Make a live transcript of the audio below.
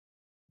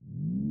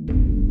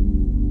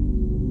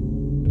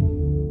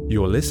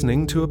You're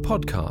listening to a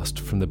podcast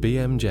from the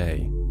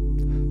BMJ.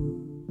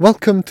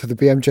 Welcome to the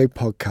BMJ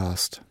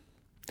podcast.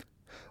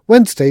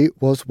 Wednesday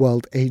was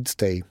World AIDS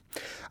Day,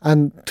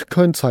 and to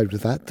coincide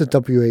with that, the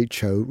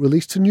WHO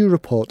released a new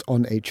report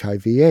on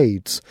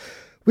HIV/AIDS.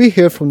 We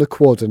hear from the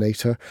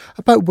coordinator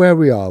about where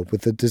we are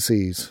with the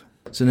disease.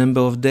 The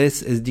number of deaths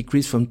has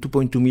decreased from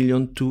 2.2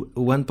 million to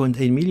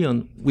 1.8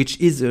 million, which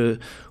is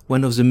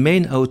one of the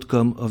main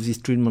outcomes of these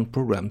treatment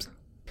programs.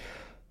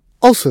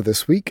 Also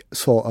this week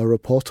saw a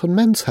report on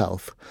men's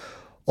health.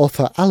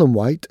 Author Alan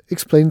White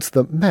explains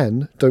that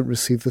men don't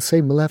receive the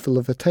same level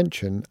of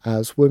attention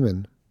as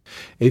women.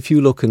 If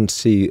you look and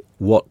see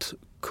what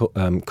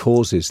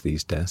causes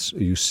these deaths,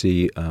 you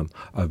see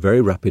a very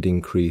rapid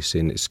increase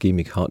in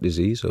ischemic heart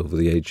disease over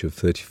the age of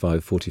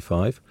 35,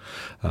 45.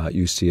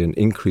 You see an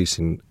increase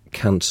in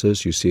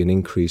cancers, you see an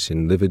increase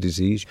in liver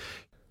disease.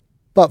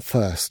 But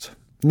first,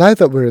 now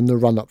that we're in the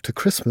run-up to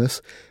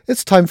Christmas,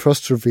 it's time for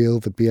us to reveal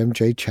the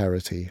BMJ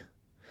charity.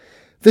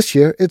 This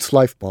year it's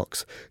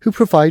Lifebox, who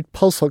provide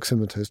pulse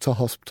oximeters to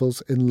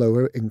hospitals in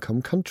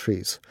lower-income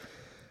countries.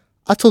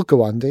 Atul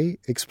Gawande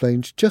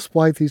explained just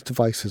why these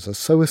devices are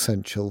so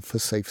essential for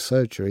safe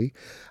surgery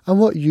and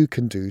what you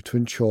can do to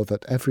ensure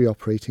that every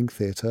operating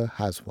theatre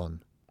has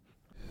one.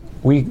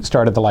 We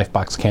started the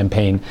Lifebox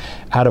campaign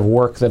out of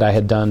work that I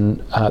had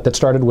done that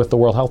started with the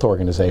World Health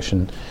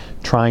Organization,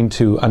 trying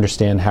to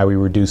understand how we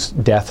reduce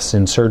deaths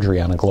in surgery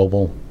on a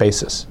global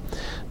basis.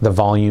 The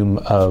volume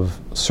of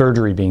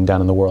surgery being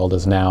done in the world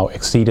has now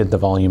exceeded the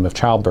volume of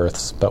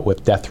childbirths, but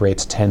with death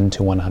rates 10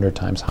 to 100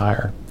 times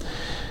higher.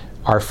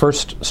 Our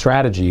first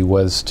strategy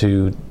was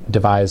to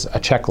devise a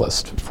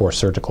checklist for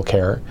surgical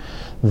care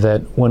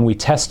that when we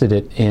tested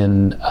it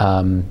in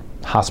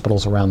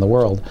hospitals around the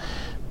world,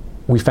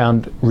 we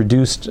found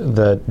reduced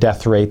the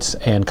death rates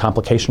and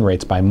complication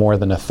rates by more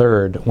than a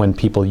third when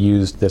people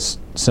used this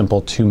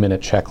simple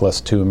 2-minute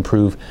checklist to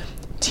improve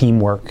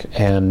teamwork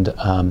and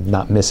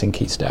not missing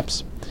key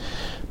steps.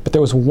 But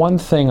there was one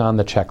thing on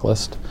the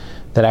checklist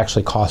that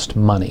actually cost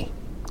money,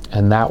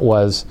 and that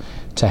was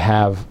to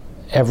have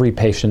every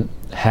patient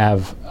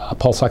have a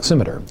pulse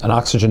oximeter, an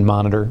oxygen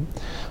monitor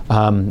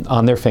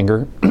on their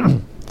finger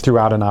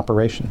throughout an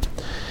operation.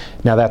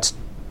 Now that's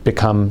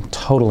become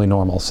totally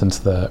normal since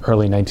the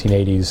early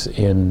 1980s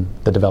in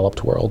the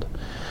developed world.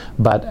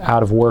 But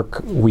out of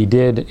work we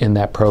did in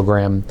that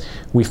program,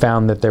 we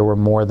found that there were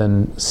more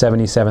than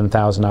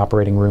 77,000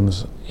 operating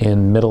rooms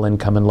in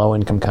middle-income and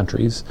low-income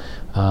countries,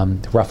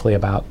 roughly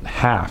about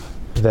half,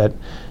 that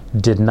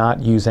did not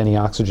use any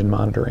oxygen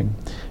monitoring.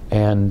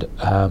 And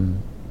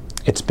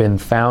it's been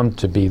found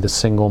to be the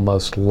single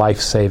most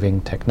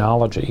life-saving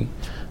technology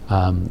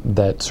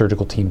that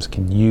surgical teams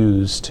can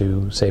use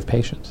to save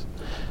patients.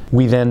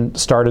 We then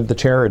started the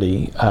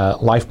charity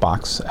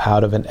Lifebox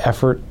out of an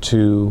effort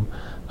to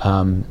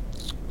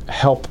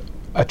help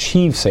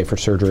achieve safer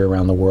surgery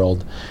around the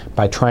world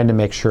by trying to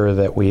make sure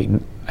that we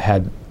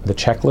had the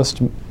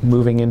checklist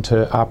moving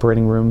into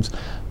operating rooms,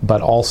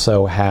 but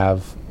also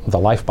have the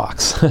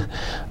Lifebox,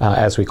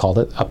 as we called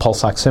it, a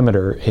pulse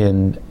oximeter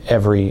in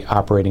every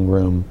operating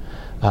room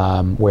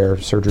where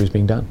surgery is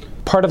being done.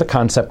 Part of the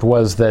concept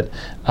was that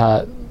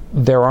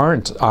there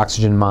aren't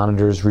oxygen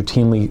monitors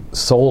routinely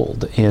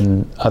sold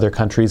in other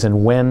countries,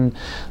 and when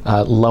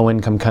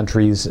low-income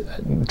countries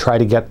try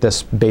to get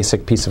this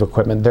basic piece of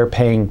equipment, they're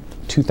paying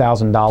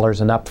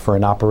 $2,000 and up for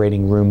an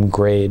operating room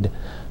grade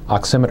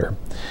oximeter.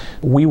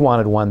 We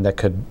wanted one that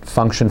could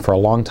function for a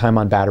long time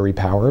on battery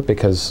power,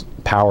 because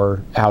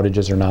power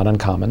outages are not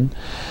uncommon,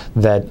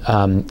 that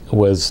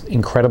was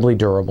incredibly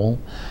durable,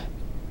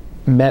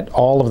 met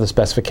all of the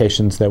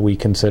specifications that we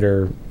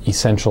consider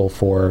essential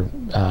for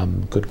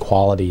good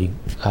quality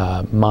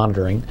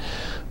monitoring,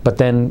 but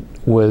then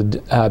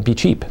would be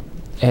cheap.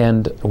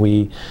 And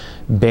we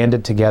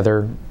banded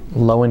together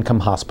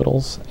low-income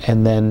hospitals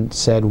and then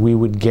said we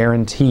would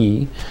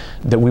guarantee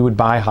that we would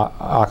buy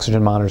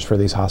oxygen monitors for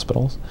these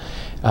hospitals.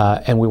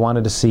 And we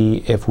wanted to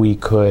see if we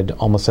could,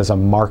 almost as a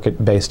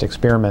market-based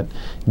experiment,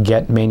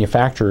 get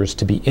manufacturers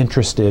to be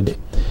interested.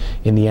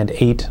 In the end,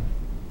 8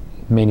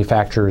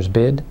 manufacturers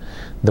bid.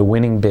 The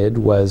winning bid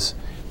was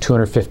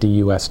 $250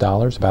 US,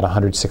 about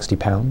 160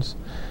 pounds,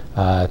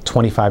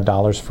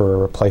 $25 for a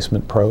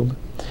replacement probe.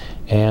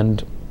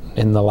 And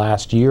in the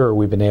last year,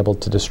 we've been able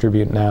to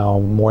distribute now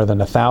more than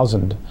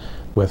 1,000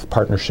 with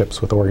partnerships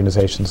with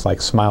organizations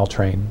like Smile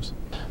Trains.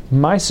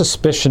 My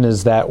suspicion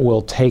is that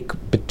will take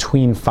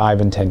between 5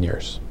 and 10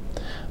 years.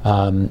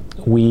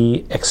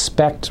 We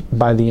expect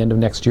by the end of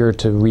next year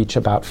to reach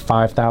about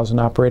 5,000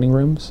 operating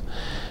rooms.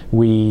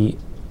 We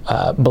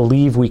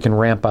believe we can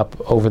ramp up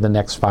over the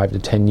next 5 to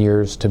 10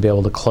 years to be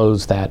able to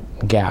close that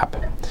gap.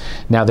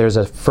 Now there's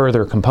a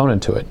further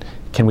component to it.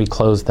 Can we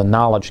close the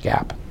knowledge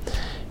gap?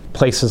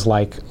 Places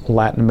like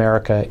Latin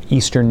America,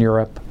 Eastern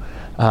Europe,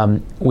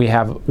 we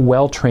have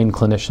well-trained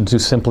clinicians who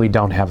simply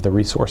don't have the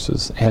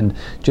resources, and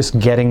just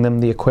getting them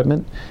the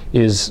equipment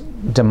is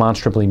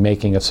demonstrably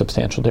making a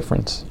substantial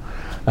difference.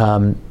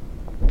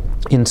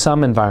 In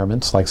some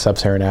environments, like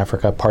Sub-Saharan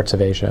Africa, parts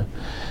of Asia,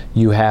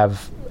 you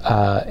have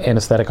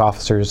anesthetic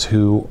officers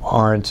who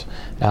aren't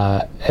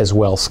as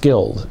well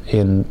skilled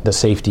in the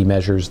safety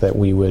measures that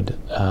we would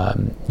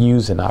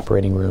use in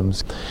operating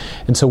rooms.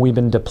 And so we've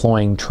been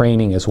deploying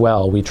training as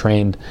well. We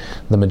trained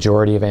the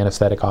majority of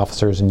anesthetic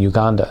officers in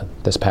Uganda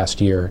this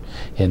past year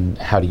in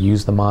how to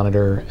use the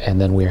monitor,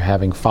 and then we're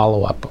having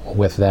follow-up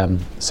with them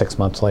 6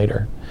 months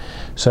later.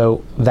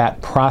 So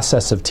that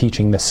process of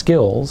teaching the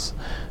skills,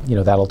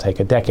 that'll take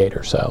a decade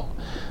or so.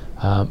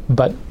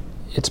 But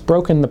it's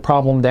broken the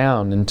problem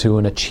down into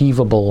an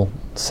achievable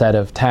set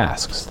of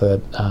tasks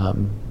that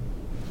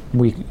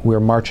we're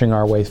marching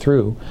our way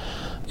through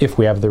if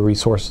we have the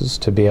resources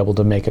to be able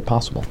to make it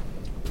possible.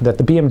 That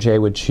the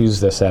BMJ would choose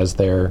this as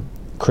their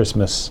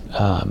Christmas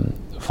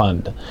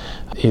fund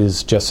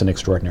is just an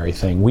extraordinary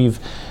thing. We've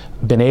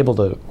been able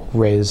to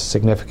raise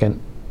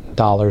significant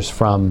dollars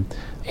from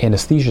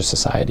anesthesia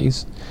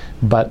societies,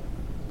 but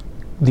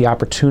the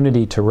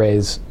opportunity to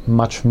raise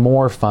much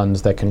more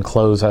funds that can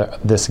close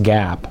this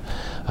gap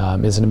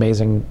is an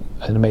amazing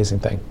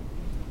thing.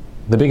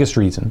 The biggest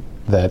reason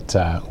that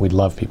we'd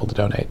love people to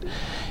donate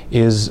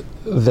is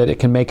that it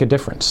can make a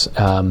difference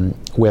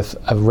with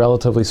a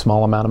relatively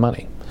small amount of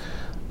money.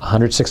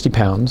 160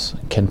 pounds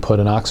can put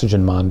an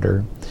oxygen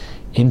monitor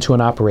into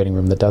an operating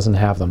room that doesn't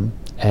have them,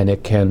 and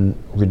it can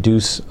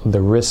reduce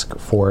the risk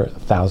for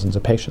thousands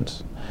of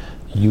patients.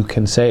 You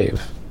can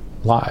save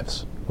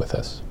lives with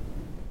this.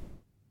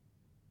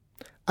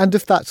 And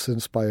if that's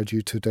inspired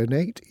you to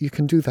donate, you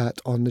can do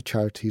that on the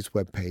charity's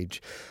webpage.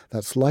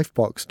 That's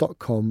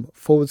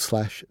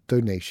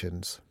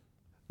lifebox.com/donations.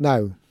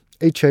 Now,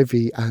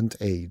 HIV and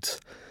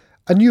AIDS.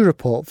 A new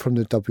report from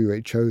the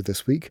WHO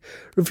this week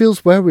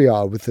reveals where we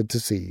are with the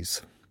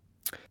disease.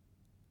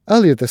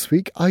 Earlier this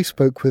week, I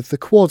spoke with the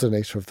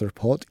coordinator of the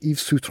report,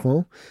 Yves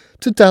Soutron,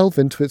 to delve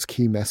into its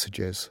key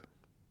messages.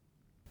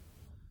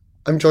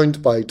 I'm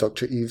joined by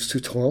Dr. Yves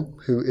Soutron,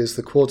 who is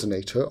the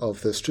coordinator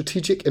of the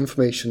Strategic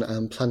Information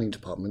and Planning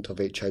Department of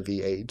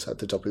HIV/AIDS at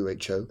the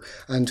WHO,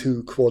 and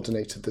who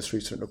coordinated this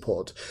recent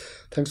report.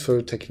 Thanks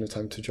for taking the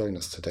time to join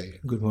us today.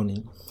 Good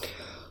morning.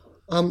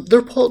 The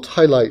report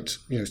highlights,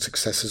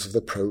 successes of the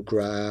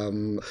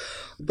programme,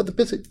 but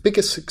the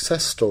biggest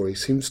success story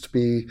seems to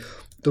be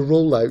the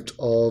rollout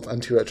of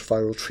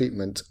antiretroviral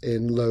treatment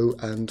in low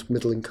and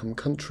middle-income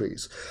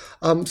countries.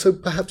 So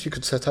perhaps you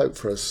could set out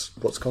for us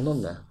what's gone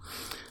on there.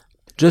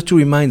 Just to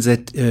remind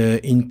that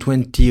in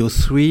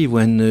 2003,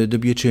 when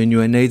WHO and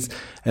UNAIDS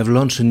have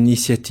launched an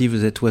initiative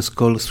that was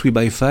called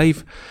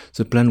 3x5,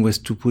 the plan was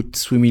to put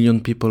 3 million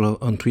people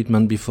on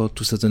treatment before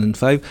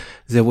 2005.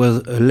 There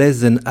were less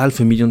than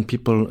 500,000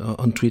 people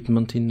on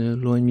treatment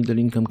in low and middle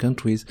income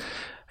countries.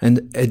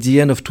 And at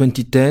the end of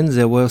 2010,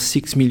 there were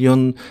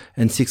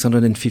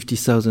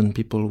 6,650,000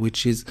 people,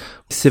 which is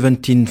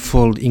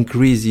 17-fold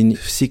increase in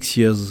 6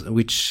 years,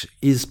 which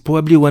is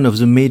probably one of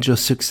the major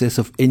success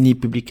of any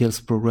public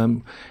health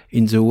program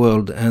in the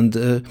world. And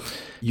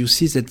you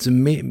see that the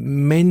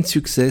main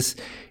success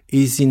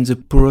is in the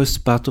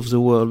poorest part of the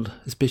world,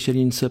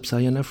 especially in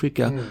sub-Saharan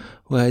Africa,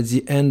 where at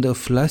the end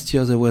of last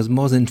year, there was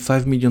more than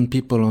 5 million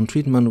people on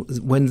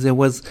treatment, when there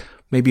was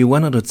maybe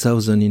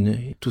 100,000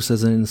 in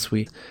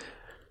 2003.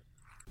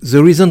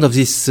 The reasons of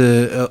this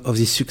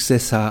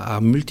success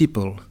are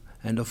multiple,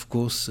 and of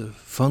course,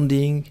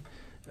 funding,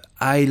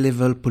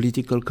 high-level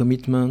political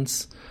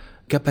commitments,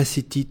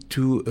 capacity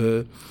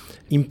to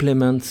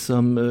implement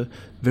some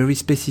very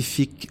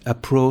specific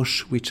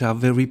approach, which are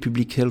very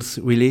public health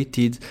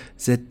related,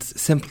 that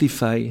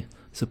simplify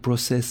the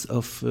process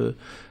of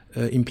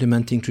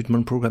implementing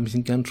treatment programs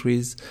in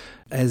countries,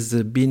 has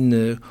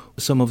been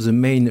some of the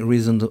main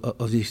reasons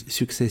of these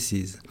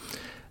successes.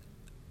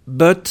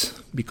 But,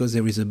 because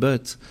there is a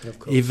but,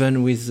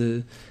 even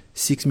with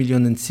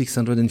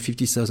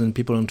 6,650,000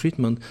 people on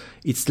treatment,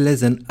 it's less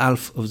than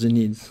half of the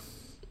needs.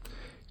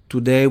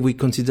 Today, we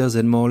consider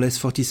that more or less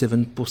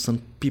 47%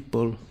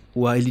 people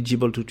who are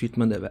eligible to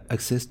treatment have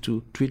access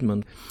to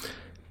treatment.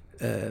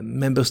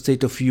 Member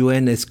state of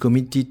UN has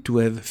committed to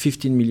have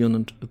 15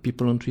 million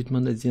people on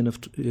treatment at the end of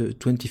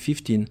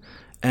 2015.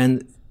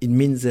 And it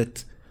means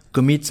that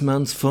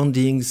commitments,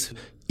 fundings,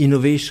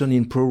 innovation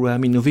in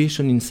program,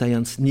 innovation in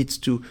science needs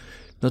to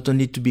not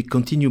only to be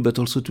continued, but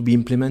also to be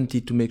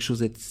implemented to make sure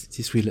that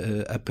this will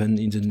happen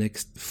in the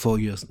next 4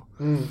 years.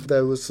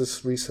 There was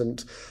this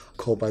recent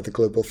call by the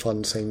Global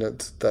Fund saying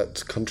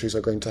that countries are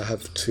going to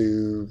have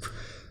to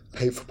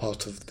pay for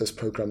part of this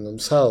program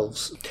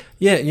themselves.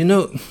 Yeah,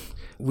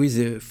 with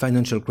the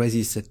financial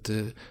crisis that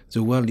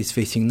the world is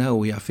facing now,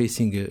 we are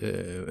facing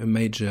a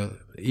major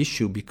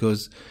issue,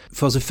 because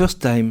for the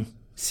first time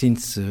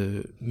since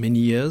many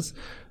years,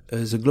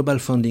 the global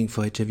funding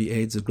for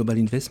HIV/AIDS, the global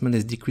investment,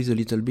 has decreased a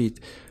little bit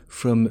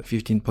from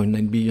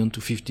 15.9 billion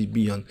to 50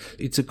 billion.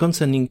 It's a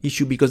concerning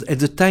issue, because at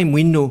the time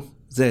we know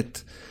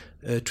that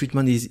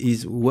treatment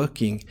is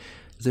working.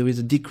 There is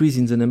a decrease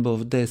in the number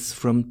of deaths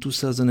from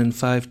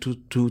 2005 to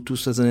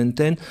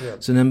 2010. Yeah.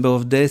 The number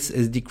of deaths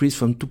has decreased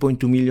from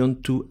 2.2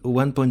 million to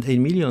 1.8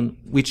 million,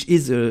 which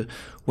is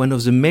one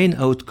of the main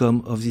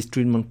outcomes of these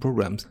treatment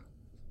programs.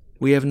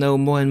 We have now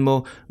more and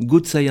more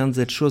good science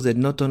that shows that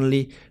not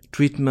only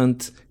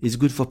treatment is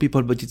good for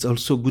people, but it's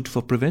also good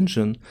for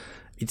prevention.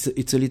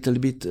 It's a little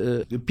bit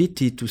a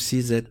pity to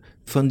see that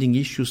funding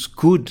issues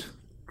could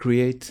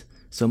create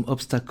some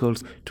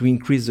obstacles to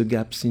increase the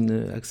gaps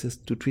in access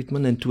to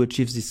treatment and to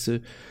achieve this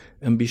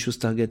ambitious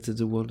target that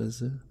the world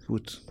has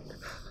put.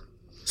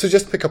 So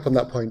just to pick up on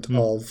that point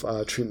of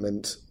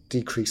treatment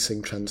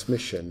decreasing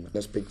transmission,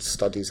 there's big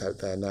studies out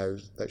there now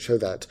that show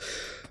that.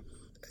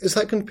 Is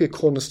that going to be a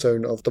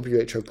cornerstone of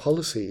WHO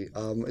policy?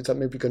 Is that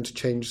maybe going to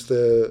change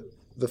the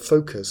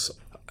focus?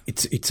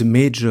 It's a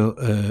major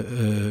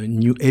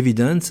new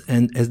evidence,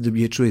 and as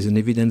WHO is an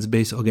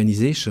evidence-based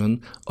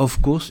organization, of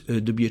course,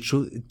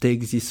 WHO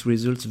takes these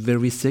results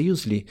very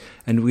seriously.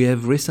 And we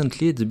have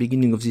recently, at the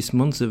beginning of this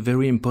month, a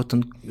very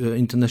important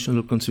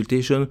international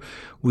consultation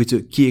with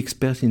a key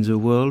expert in the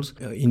world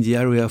in the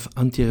area of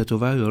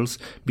antiretrovirals,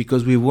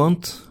 because we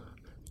want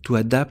to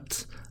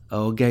adapt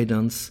our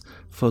guidance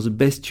for the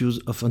best use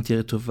of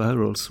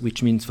antiretrovirals,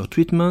 which means for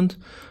treatment,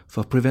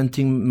 for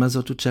preventing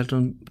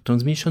mother-to-child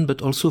transmission,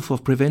 but also for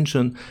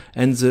prevention.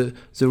 And the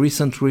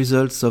recent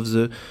results of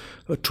the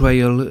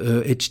trial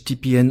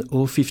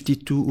HTPN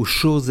 052 who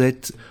show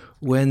that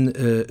when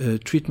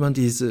treatment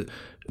is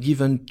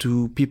given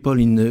to people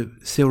in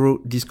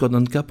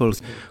serodiscordant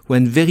couples,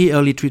 when very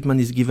early treatment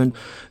is given,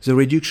 the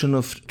reduction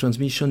of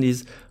transmission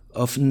is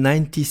of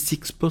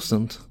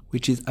 96%,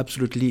 which is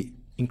absolutely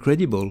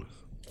incredible.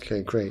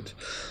 Okay, great.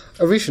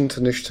 A recent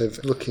initiative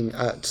looking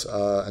at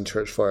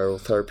antiretroviral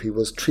therapy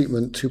was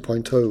Treatment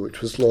 2.0,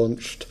 which was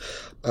launched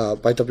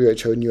by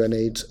WHO and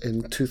UNAIDS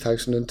in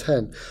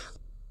 2010.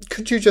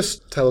 Could you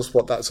just tell us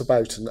what that's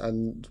about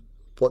and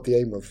what the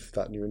aim of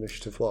that new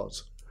initiative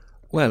was?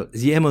 Well,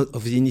 the aim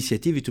of the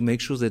initiative is to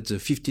make sure that the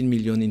 15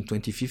 million in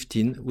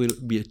 2015 will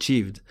be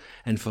achieved.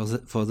 And for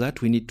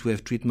that, we need to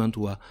have treatment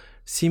who are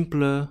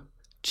simpler,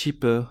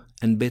 cheaper,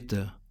 and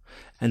better.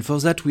 And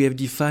for that, we have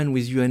defined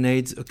with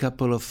UNAIDS a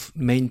couple of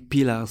main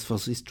pillars for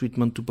this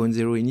Treatment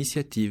 2.0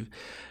 initiative.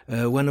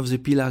 One of the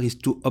pillars is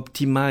to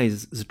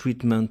optimize the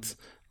treatment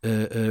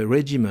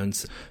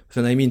regimens.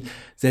 So I mean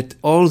that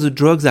all the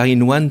drugs are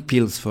in one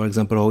pills, for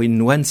example, or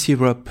in one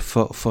syrup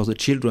for the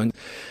children.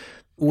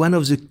 One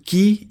of the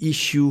key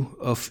issues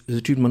of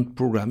the treatment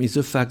program is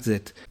the fact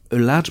that a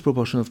large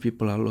proportion of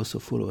people are lost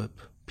of follow-up.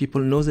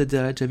 People know that they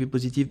are HIV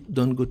positive,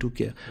 don't go to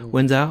care.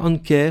 When they are on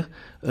care,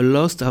 a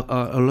loss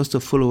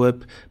of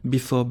follow-up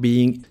before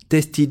being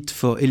tested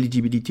for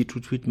eligibility to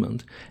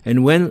treatment.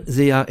 And when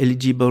they are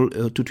eligible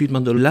to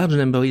treatment, a large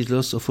number is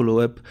loss of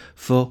follow-up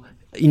for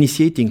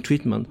initiating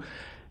treatment.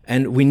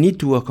 And we need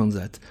to work on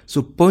that.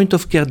 So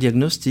point-of-care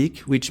diagnostic,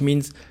 which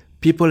means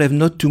people have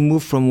not to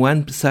move from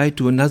one side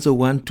to another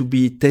one to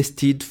be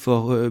tested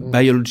for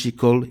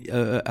biological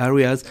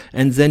areas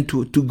and then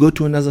to go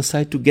to another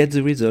side to get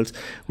the results.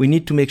 We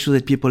need to make sure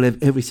that people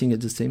have everything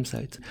at the same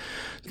site.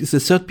 The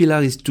third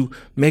pillar is to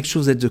make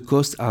sure that the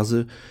costs are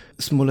the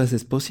smallest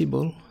as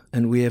possible.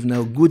 And we have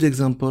now good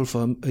example,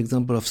 for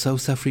example, of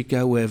South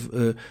Africa. We have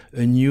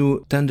a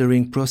new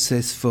tendering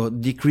process for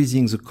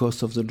decreasing the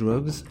cost of the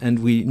drugs. And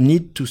we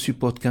need to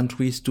support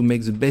countries to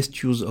make the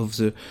best use of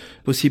the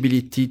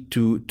possibility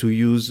to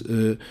use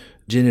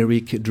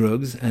generic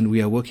drugs. And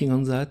we are working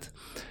on that.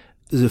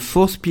 The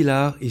fourth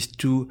pillar is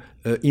to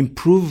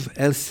improve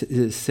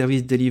health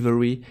service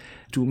delivery,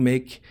 to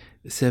make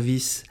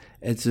service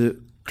at the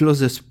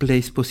closest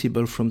place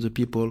possible from the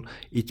people.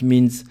 It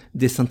means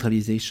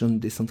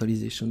decentralization.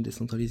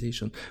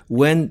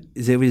 When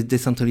there is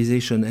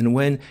decentralization and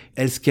when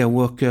healthcare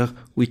workers,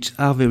 which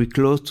are very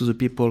close to the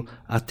people,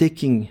 are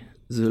taking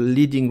the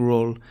leading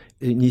role,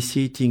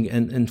 initiating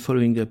and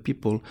following up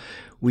people,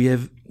 we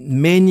have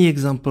many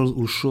examples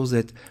who show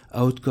that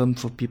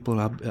outcomes for people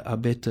are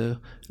better,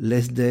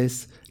 less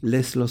deaths,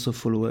 less loss of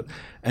follow-up.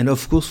 And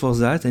of course for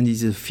that, and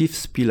this is the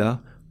fifth pillar,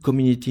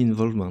 community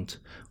involvement.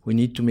 We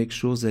need to make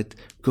sure that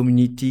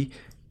community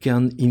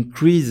can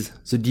increase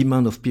the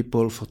demand of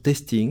people for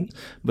testing,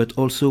 but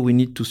also we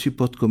need to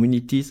support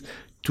communities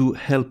to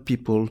help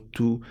people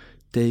to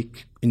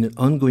take in an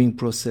ongoing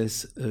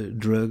process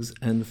drugs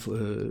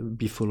and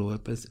be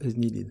follow-up as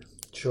needed.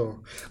 Sure.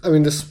 I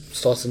mean, this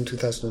started in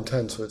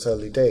 2010, so it's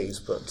early days,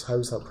 but how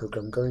is that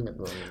program going at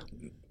the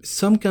moment?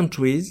 Some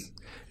countries,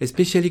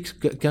 especially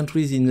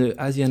countries in the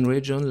ASEAN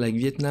region like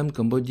Vietnam,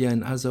 Cambodia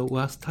and others,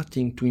 are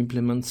starting to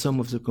implement some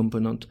of the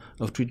components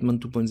of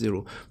Treatment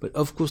 2.0. But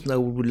of course now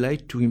we would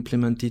like to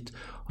implement it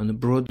on a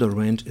broader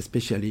range,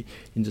 especially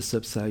in the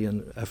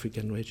sub-Saharan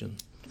African region.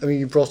 I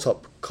mean, you brought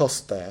up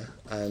cost there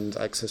and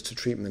access to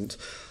treatment.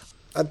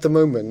 At the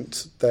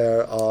moment,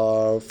 there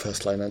are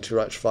first-line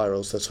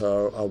antiretrovirals that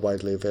are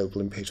widely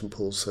available in patent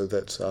pools so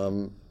that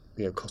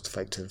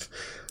cost-effective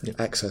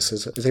access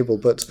is able.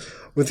 But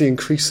with the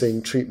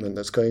increasing treatment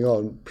that's going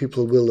on,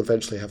 people will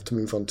eventually have to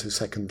move on to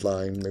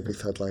second-line, maybe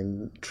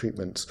third-line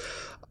treatments.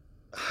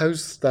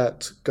 How's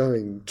that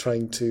going,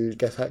 trying to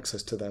get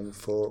access to them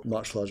for a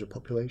much larger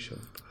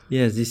population?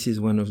 Yes, this is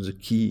one of the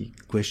key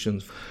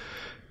questions.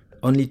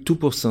 Only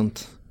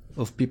 2%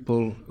 of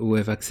people who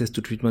have access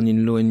to treatment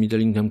in low and middle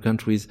income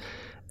countries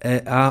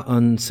are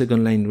on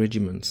second-line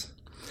regimens.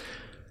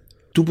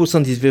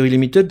 2% is very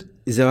limited.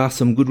 There are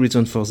some good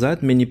reasons for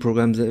that. Many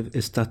programs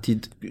have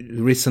started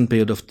recent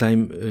period of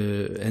time,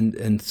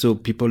 and so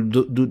people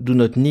do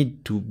not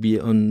need to be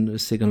on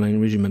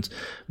second-line regimens.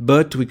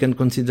 But we can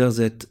consider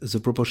that the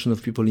proportion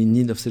of people in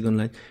need of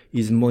second-line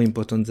is more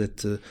important than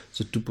the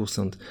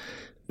 2%.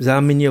 There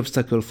are many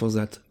obstacles for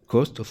that.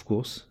 Cost, of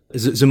course.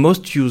 The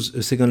most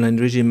used second-line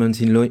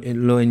regimens in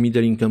low and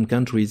middle-income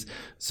countries,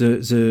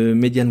 the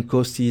median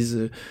cost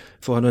is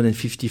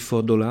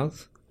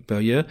 $454 per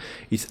year.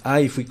 It's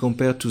high if we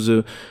compare to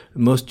the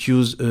most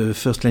used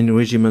first-line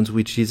regimens,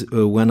 which is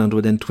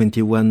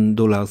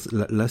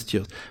 $121 last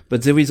year.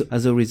 But there is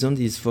other reason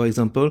is, for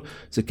example,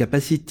 the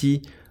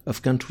capacity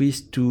of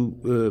countries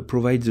to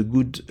provide the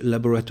good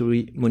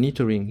laboratory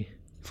monitoring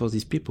for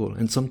these people,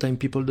 and sometimes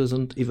people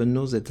doesn't even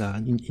know that they are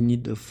in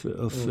need of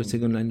a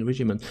second-line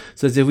regimen.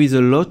 So there is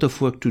a lot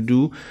of work to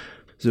do.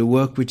 The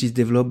work which is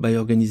developed by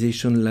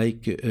organizations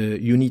like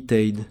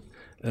UNITAID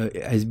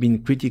has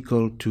been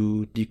critical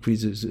to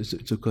decrease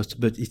the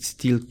cost, but it's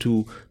still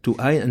too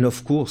high. And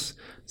of course,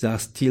 there are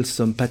still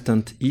some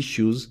patent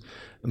issues.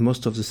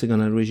 Most of the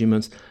second-line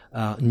regimens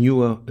are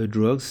newer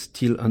drugs,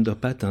 still under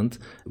patent.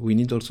 We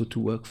need also to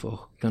work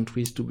for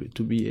countries to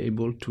be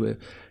able to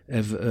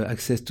have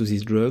access to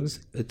these drugs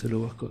at a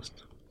lower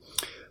cost.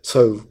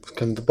 So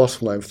kind of the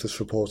bottom line for this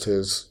report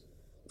is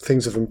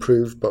things have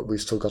improved, but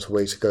we've still got a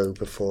way to go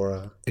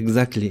before...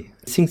 Exactly.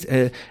 Things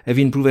have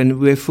improved, and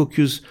we have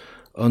focused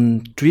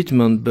on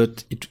treatment,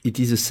 but it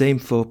is the same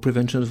for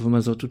prevention of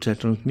mother-to-child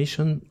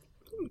transmission.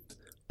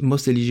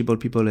 Most eligible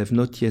people have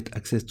not yet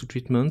access to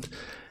treatment.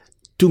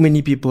 Too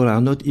many people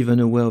are not even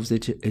aware of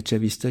the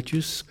HIV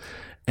status,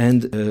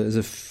 and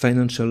the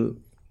financial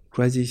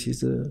crisis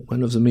is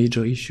one of the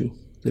major issues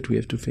that we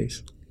have to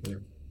face. Yeah.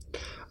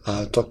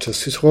 Dr.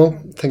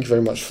 Souterrain, thank you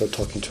very much for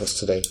talking to us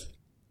today.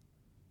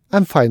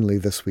 And finally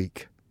this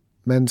week,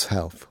 men's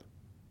health.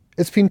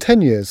 It's been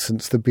 10 years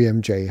since the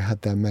BMJ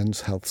had their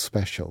men's health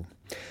special.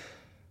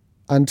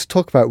 And to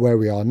talk about where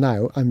we are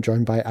now, I'm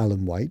joined by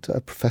Alan White,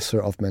 a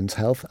professor of men's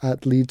health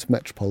at Leeds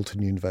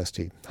Metropolitan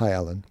University. Hi,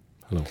 Alan.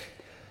 Hello.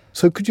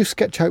 So could you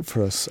sketch out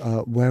for us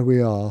where we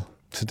are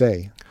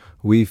today?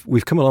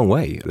 We've come a long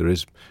way. There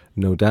is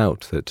no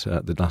doubt that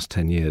the last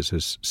 10 years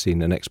has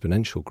seen an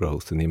exponential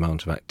growth in the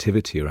amount of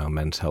activity around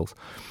men's health.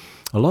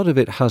 A lot of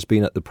it has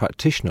been at the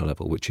practitioner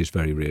level, which is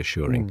very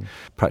reassuring.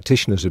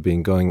 Practitioners have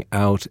been going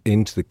out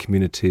into the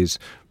communities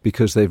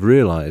because they've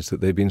realised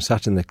that they've been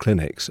sat in their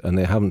clinics and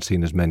they haven't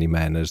seen as many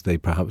men as they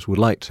perhaps would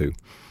like to.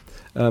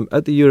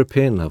 At the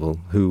European level,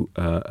 who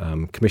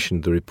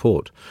commissioned the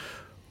report,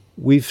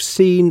 we've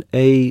seen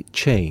a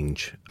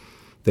change.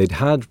 They'd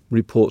had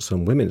reports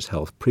on women's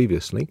health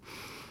previously,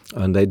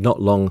 and they'd not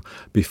long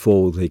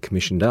before they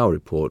commissioned our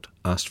report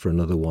asked for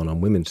another one on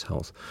women's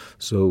health.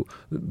 So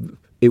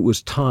it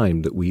was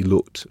time that we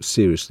looked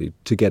seriously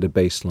to get a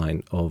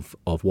baseline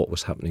of what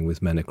was happening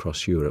with men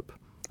across Europe.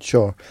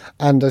 Sure.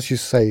 And as you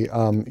say,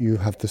 you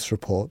have this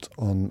report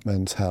on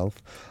men's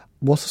health.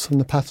 What are some of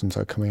the patterns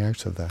that are coming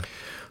out of there?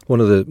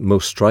 One of the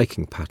most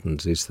striking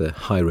patterns is the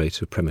high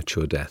rate of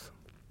premature death.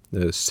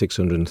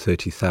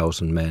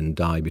 630,000 men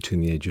die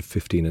between the age of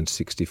 15 and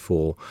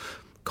 64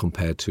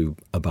 compared to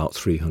about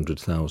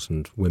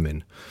 300,000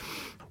 women.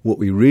 What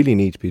we really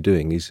need to be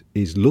doing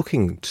is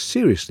looking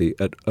seriously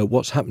at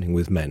what's happening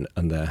with men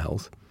and their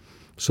health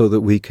so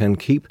that we can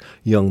keep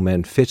young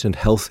men fit and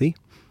healthy,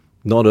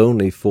 not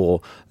only for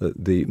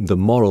the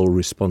moral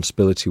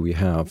responsibility we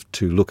have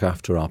to look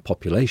after our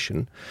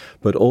population,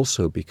 but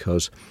also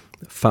because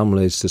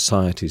families,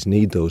 societies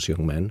need those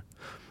young men.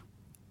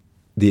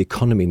 The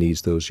economy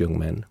needs those young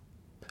men,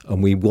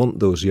 and we want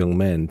those young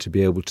men to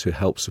be able to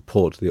help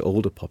support the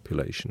older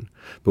population.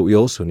 But we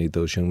also need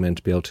those young men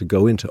to be able to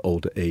go into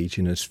older age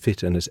in as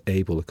fit and as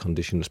able a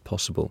condition as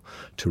possible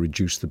to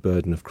reduce the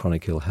burden of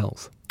chronic ill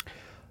health.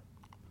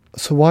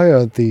 So why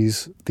are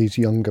these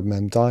younger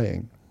men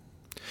dying?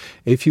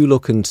 If you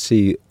look and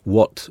see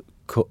what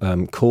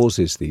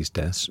causes these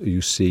deaths,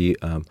 you see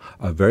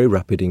a very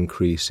rapid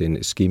increase in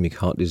ischemic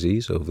heart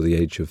disease over the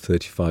age of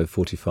 35,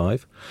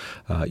 45.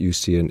 You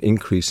see an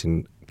increase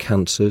in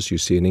cancers, you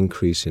see an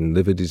increase in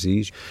liver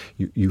disease.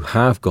 You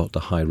have got the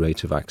high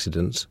rate of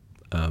accidents,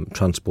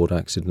 transport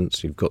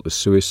accidents, you've got the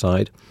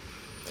suicide.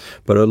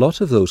 But a lot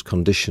of those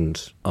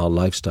conditions are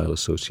lifestyle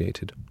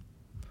associated.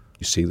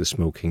 You see the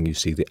smoking, you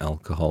see the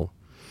alcohol.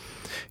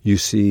 You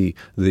see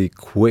the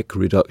quick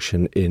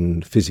reduction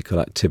in physical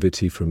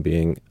activity from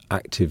being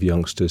active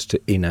youngsters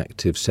to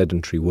inactive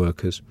sedentary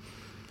workers.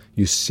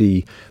 You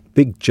see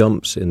big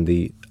jumps in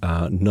the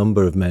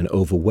number of men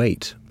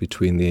overweight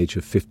between the age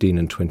of 15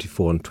 and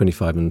 24 and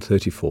 25 and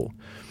 34.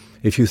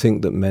 If you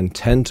think that men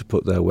tend to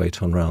put their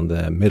weight on around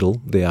their middle,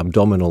 the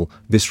abdominal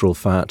visceral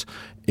fat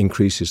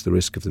increases the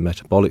risk of the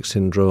metabolic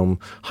syndrome,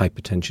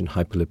 hypertension,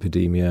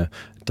 hyperlipidemia,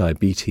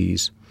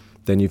 diabetes.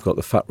 Then you've got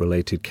the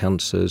fat-related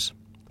cancers.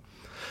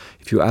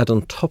 If you add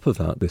on top of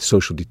that the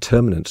social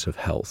determinants of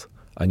health,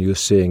 and you're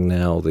seeing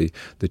now the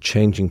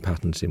changing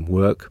patterns in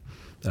work,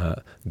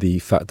 the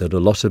fact that a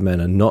lot of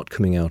men are not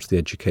coming out of the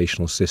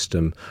educational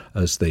system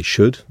as they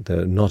should.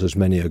 Not as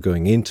many are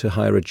going into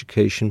higher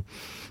education.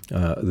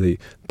 The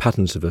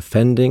patterns of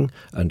offending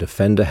and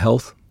offender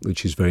health,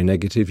 which is very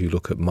negative. You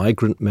look at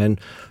migrant men.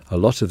 A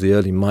lot of the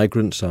early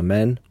migrants are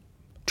men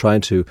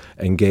trying to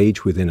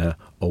engage within a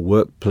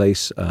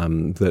workplace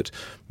that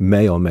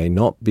may or may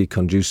not be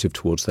conducive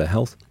towards their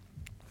health.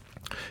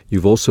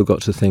 You've also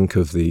got to think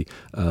of the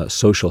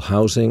social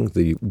housing,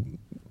 the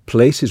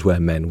places where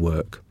men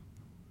work.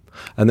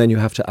 And then you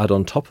have to add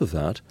on top of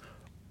that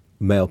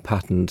male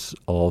patterns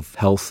of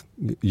health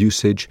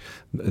usage,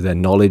 their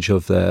knowledge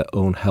of their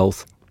own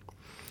health.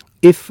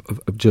 If,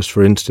 just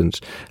for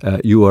instance,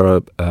 you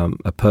are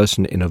a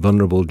person in a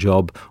vulnerable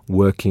job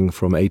working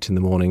from 8 in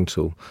the morning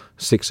till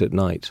 6 at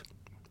night,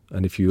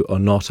 and if you are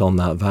not on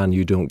that van,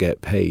 you don't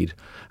get paid,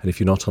 and if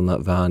you're not on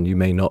that van, you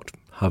may not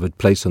have a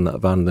place on that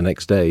van the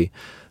next day,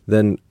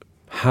 then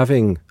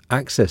having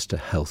access to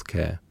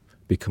healthcare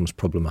becomes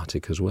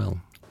problematic as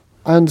well.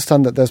 I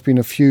understand that there's been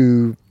a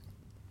few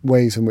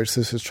ways in which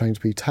this is trying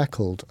to be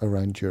tackled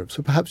around Europe,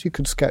 so perhaps you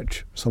could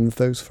sketch some of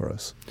those for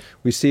us.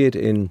 We see it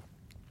in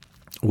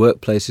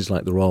workplaces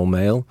like the Royal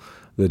Mail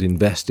that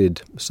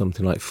invested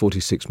something like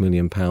 £46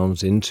 million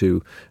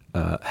into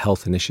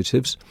health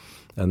initiatives,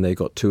 and they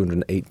got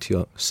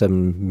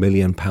 £287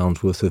 million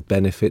worth of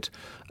benefit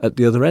at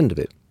the other end of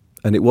it.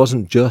 And it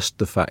wasn't just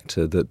the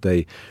factor that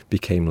they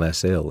became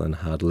less ill and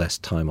had less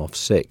time off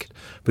sick,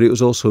 but it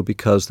was also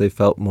because they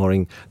felt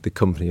the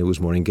company was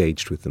more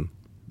engaged with them.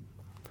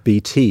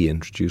 BT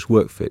introduced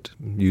WorkFit,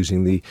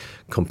 using the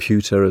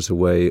computer as a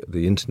way,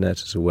 the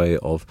internet as a way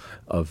of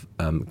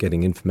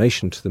getting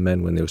information to the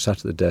men when they were sat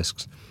at the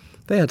desks.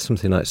 They had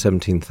something like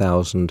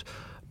 17,000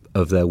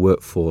 of their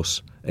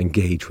workforce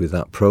engage with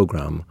that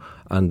program,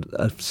 and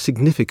a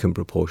significant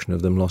proportion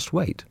of them lost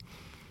weight.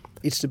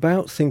 It's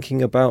about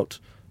thinking about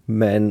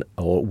men,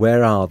 or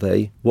where are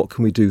they, what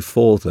can we do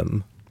for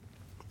them,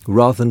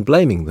 rather than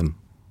blaming them.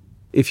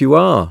 If you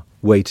are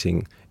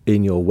waiting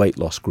in your weight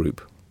loss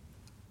group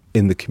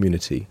in the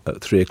community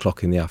at 3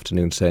 o'clock in the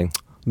afternoon saying,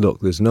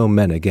 look, there's no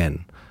men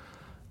again,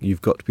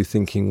 you've got to be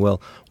thinking,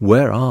 well,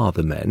 where are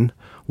the men?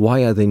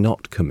 Why are they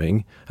not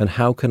coming? And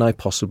how can I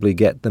possibly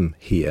get them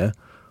here?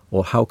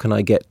 Or how can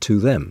I get to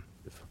them?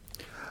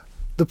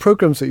 The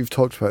programmes that you've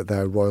talked about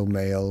there, Royal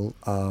Mail,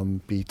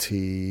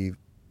 BT,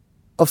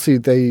 obviously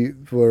they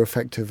were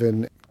effective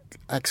in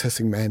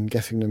accessing men,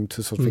 getting them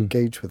to sort of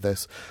engage with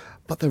this,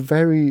 but they're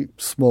very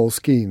small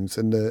schemes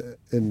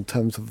in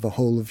terms of the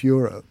whole of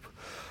Europe.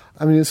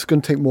 I mean, it's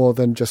going to take more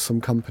than just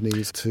some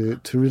companies to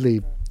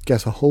really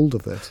get a hold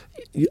of it.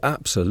 You're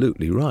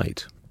absolutely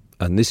right.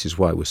 And this is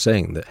why we're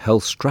saying that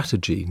health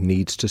strategy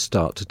needs to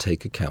start to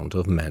take account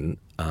of men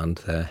and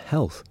their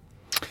health.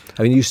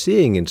 I mean, you're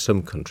seeing in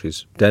some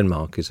countries,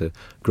 Denmark is a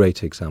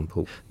great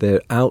example,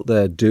 they're out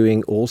there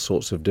doing all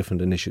sorts of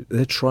different initiatives.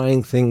 They're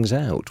trying things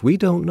out. We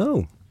don't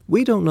know.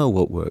 We don't know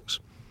what works.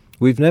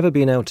 We've never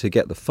been able to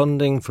get the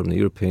funding from the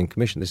European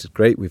Commission. This is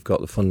great, we've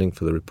got the funding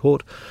for the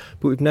report,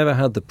 but we've never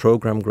had the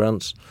programme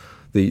grants.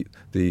 The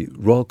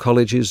Royal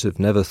Colleges have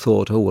never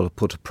thought, we'll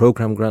put a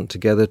programme grant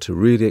together to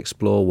really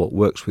explore what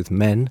works with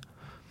men.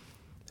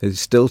 They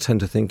still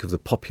tend to think of the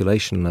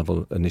population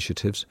level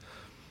initiatives.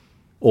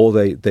 Or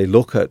they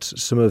look at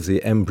some of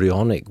the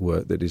embryonic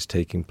work that is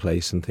taking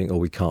place and think,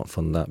 we can't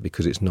fund that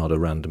because it's not a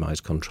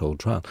randomised controlled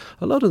trial.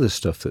 A lot of the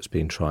stuff that's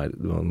being tried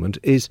at the moment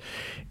is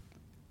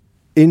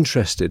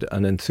interested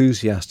and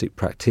enthusiastic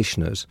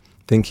practitioners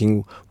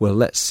thinking, well,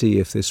 let's see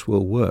if this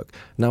will work.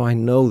 Now, I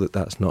know that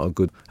that's not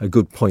a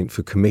good point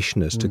for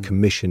commissioners to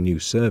commission new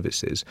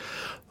services,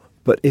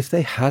 but if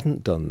they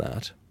hadn't done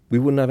that, we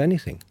wouldn't have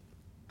anything.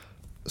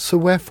 So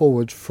where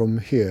forward from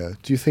here?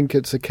 Do you think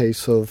it's a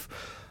case of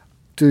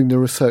doing the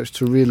research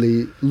to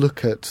really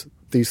look at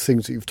these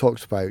things that you've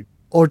talked about?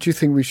 Or do you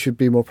think we should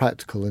be more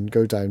practical and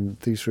go down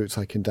these routes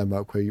like in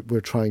Denmark where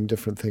we're trying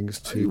different things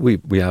to...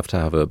 We have to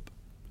have a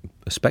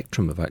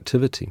spectrum of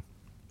activity.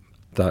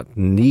 That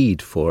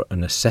need for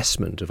an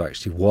assessment of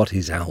actually what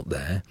is out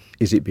there,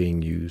 is it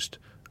being used?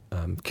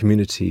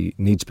 Community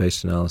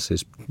needs-based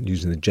analysis,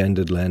 using the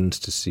gendered lens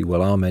to see,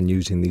 well, are men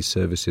using these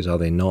services? Are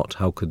they not?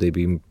 How could they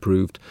be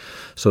improved?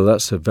 So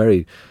that's a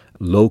very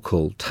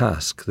local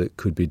task that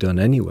could be done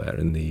anywhere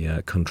in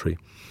the country.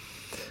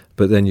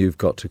 But then you've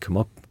got to come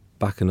up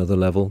back another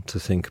level to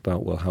think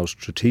about, well, how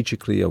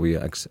strategically are we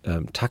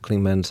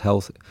tackling men's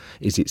health?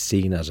 Is it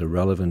seen as a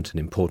relevant and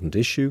important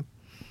issue?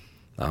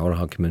 Our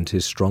argument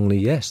is strongly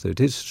yes, that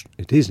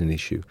it is an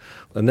issue.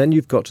 And then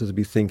you've got to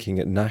be thinking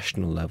at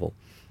national level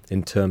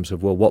in terms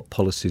of, well, what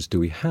policies do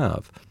we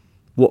have?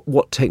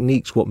 What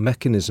techniques, what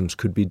mechanisms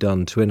could be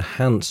done to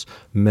enhance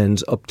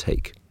men's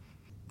uptake?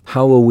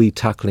 How are we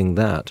tackling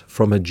that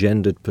from a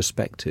gendered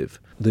perspective?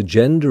 The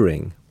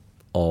gendering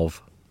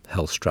of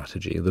health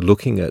strategy, the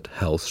looking at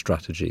health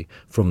strategy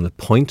from the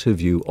point of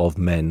view of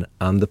men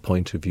and the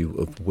point of view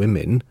of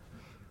women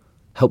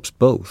helps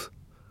both.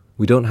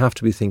 We don't have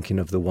to be thinking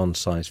of the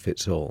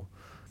one-size-fits-all.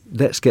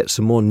 Let's get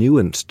some more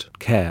nuanced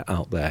care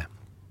out there.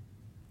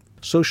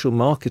 Social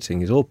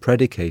marketing is all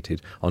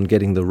predicated on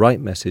getting the right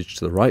message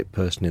to the right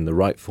person in the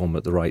right form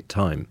at the right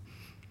time.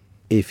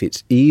 If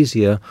it's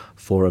easier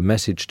for a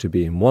message to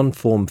be in one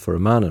form for a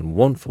man and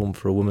one form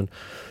for a woman,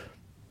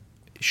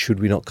 should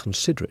we not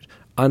consider it?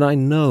 And I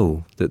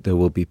know that there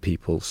will be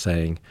people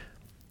saying,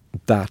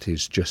 that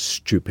is just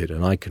stupid,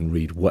 and I can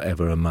read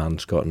whatever a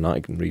man's got and I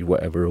can read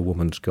whatever a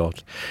woman's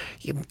got.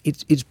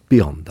 It's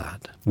beyond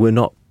that. We're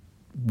not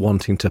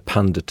wanting to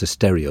pander to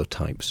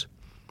stereotypes.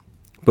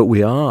 But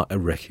we are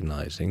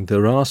recognising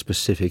there are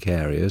specific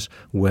areas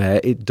where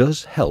it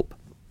does help.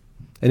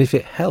 And if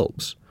it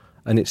helps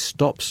and it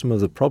stops some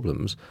of the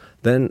problems,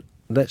 then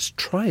let's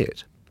try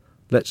it.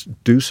 Let's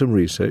do some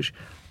research,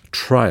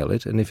 trial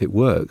it, and if it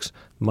works,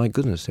 my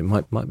goodness, it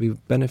might be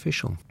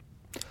beneficial.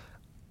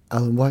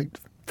 Alan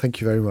White,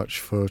 thank you very much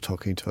for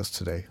talking to us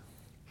today.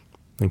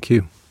 Thank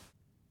you.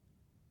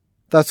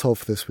 That's all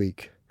for this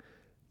week.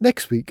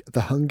 Next week,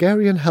 the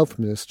Hungarian health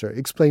minister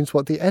explains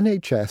what the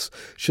NHS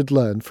should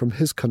learn from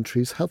his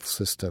country's health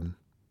system.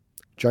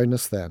 Join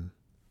us then.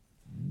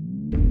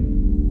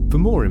 For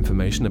more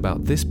information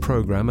about this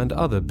programme and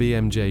other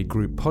BMJ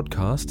Group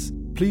podcasts,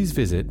 please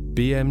visit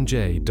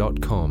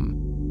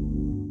bmj.com.